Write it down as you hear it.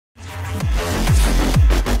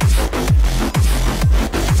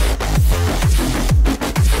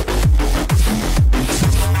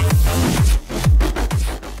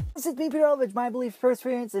Leader Elvidge, my belief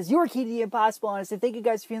perseverance is your key to the impossible. And I say thank you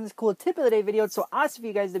guys for viewing this cool tip of the day video. It's so awesome for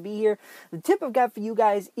you guys to be here. The tip I've got for you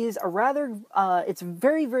guys is a rather, it's a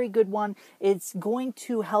very, very good one. It's going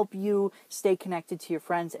to help you stay connected to your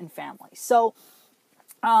friends and family. So,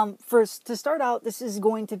 first, to start out, this is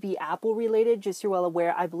going to be Apple related, just so you're well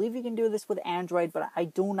aware. I believe you can do this with Android, but I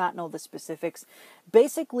do not know the specifics.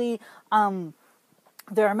 Basically,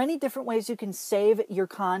 there are many different ways you can save your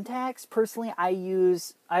contacts. Personally, I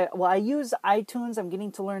use iTunes. I'm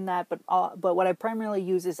getting to learn that, but what I primarily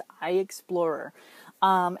use is iExplorer.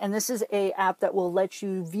 And this is a app that will let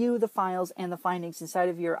you view the files and the findings inside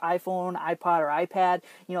of your iPhone, iPod, or iPad,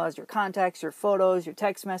 as your contacts, your photos, your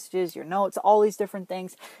text messages, your notes, all these different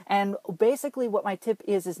things. And basically what my tip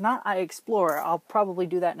is not iExplorer. I'll probably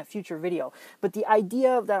do that in a future video. But the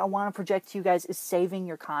idea that I want to project to you guys is saving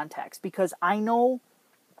your contacts, because I know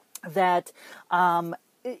that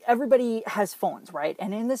everybody has phones, right?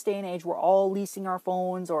 And in this day and age, we're all leasing our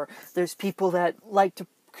phones, or there's people that like to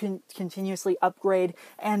continuously upgrade.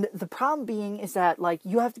 And the problem being is that,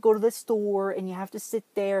 you have to go to the store and you have to sit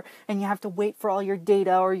there and you have to wait for all your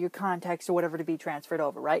data or your contacts or whatever to be transferred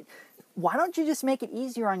over, right? Why don't you just make it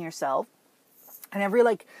easier on yourself? And every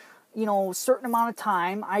certain amount of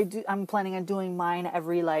time, I'm planning on doing mine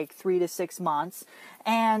every 3 to 6 months,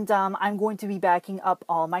 and I'm going to be backing up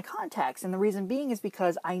all my contacts. And the reason being is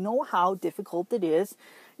because I know how difficult it is,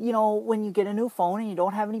 when you get a new phone and you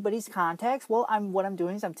don't have anybody's contacts. Well, what I'm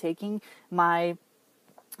doing is I'm taking my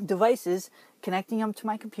devices, connecting them to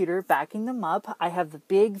my computer, backing them up. I have the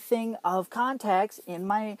big thing of contacts in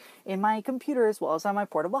my computer, as well as on my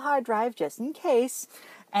portable hard drive, just in case.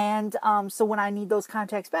 And so when I need those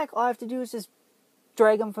contacts back, all I have to do is just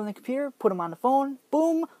drag them from the computer, put them on the phone,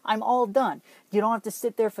 boom, I'm all done. You don't have to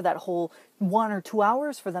sit there for that whole 1 or 2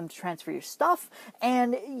 hours for them to transfer your stuff,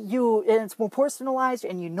 and it's more personalized,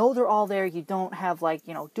 and they're all there. You don't have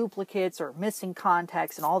duplicates or missing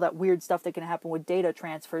contacts and all that weird stuff that can happen with data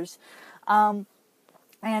transfers.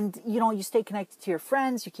 And, you stay connected to your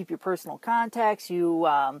friends, you keep your personal contacts, you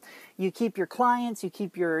keep your clients, you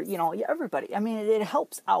keep your, everybody. I mean, it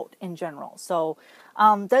helps out in general. So,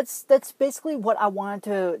 that's basically what I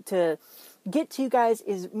wanted to get to you guys,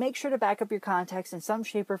 is make sure to back up your contacts in some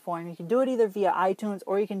shape or form. You can do it either via iTunes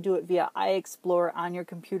or you can do it via iExplorer on your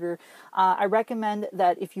computer. I recommend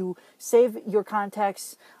that if you save your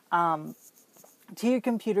contacts, to your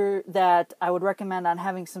computer, that I would recommend on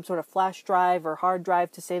having some sort of flash drive or hard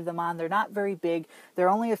drive to save them on. They're not very big. They're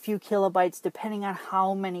only a few kilobytes depending on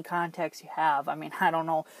how many contacts you have. I mean, I don't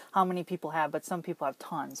know how many people have, but some people have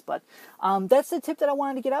tons. But that's the tip that I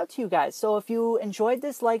wanted to get out to you guys. So if you enjoyed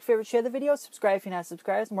this, like, favorite, share the video, subscribe if you're not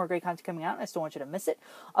subscribed. There's more great content coming out, and I still want you to miss it.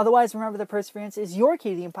 Otherwise, remember that perseverance is your key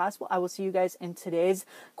to the impossible. I will see you guys in today's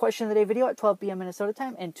question of the day video at 12 p.m. Minnesota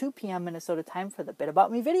time and 2 p.m. Minnesota time for the Bit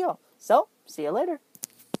About Me video. So, see you later.